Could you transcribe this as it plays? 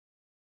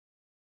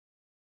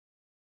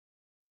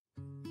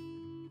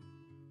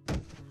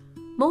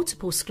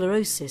Multiple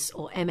sclerosis,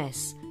 or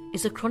MS,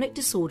 is a chronic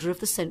disorder of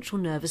the central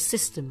nervous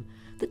system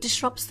that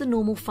disrupts the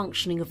normal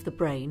functioning of the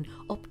brain,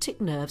 optic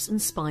nerves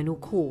and spinal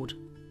cord.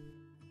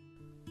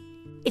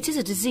 It is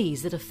a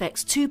disease that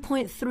affects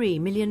 2.3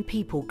 million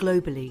people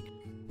globally,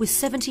 with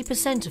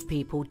 70% of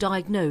people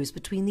diagnosed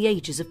between the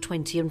ages of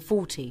 20 and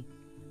 40,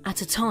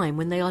 at a time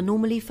when they are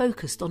normally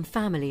focused on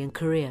family and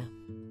career.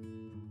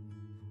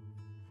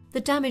 The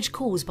damage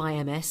caused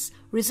by MS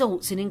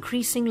results in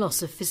increasing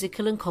loss of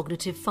physical and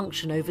cognitive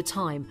function over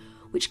time,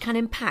 which can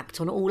impact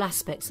on all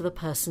aspects of a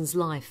person's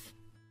life.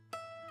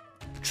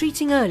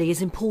 Treating early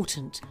is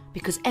important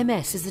because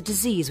MS is a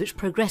disease which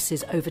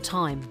progresses over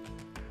time.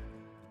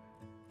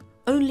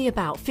 Only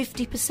about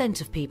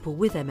 50% of people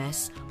with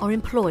MS are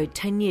employed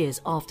 10 years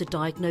after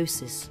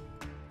diagnosis.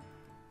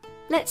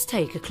 Let's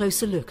take a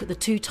closer look at the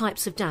two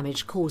types of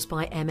damage caused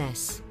by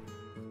MS.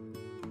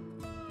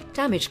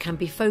 Damage can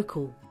be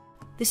focal.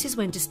 This is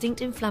when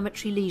distinct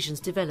inflammatory lesions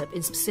develop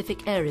in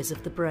specific areas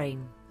of the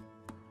brain.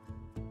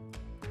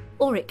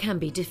 Or it can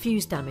be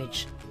diffuse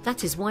damage,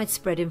 that is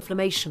widespread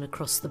inflammation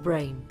across the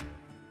brain.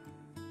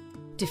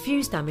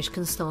 Diffuse damage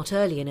can start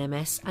early in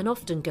MS and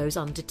often goes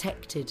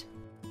undetected.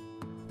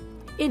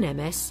 In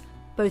MS,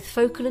 both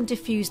focal and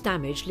diffuse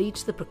damage lead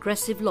to the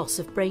progressive loss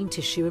of brain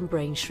tissue and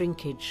brain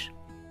shrinkage.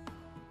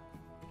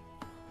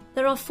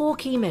 There are 4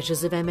 key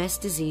measures of MS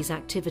disease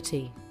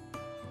activity: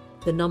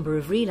 the number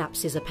of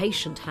relapses a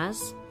patient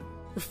has,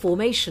 the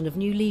formation of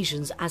new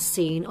lesions as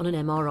seen on an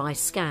MRI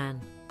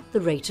scan, the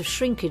rate of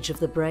shrinkage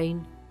of the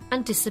brain,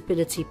 and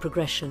disability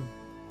progression.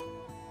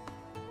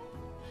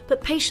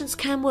 But patients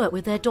can work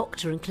with their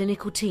doctor and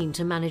clinical team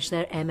to manage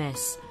their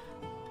MS,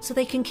 so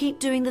they can keep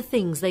doing the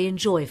things they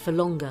enjoy for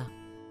longer.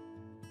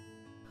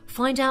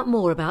 Find out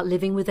more about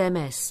living with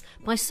MS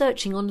by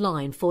searching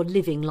online for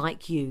Living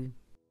Like You.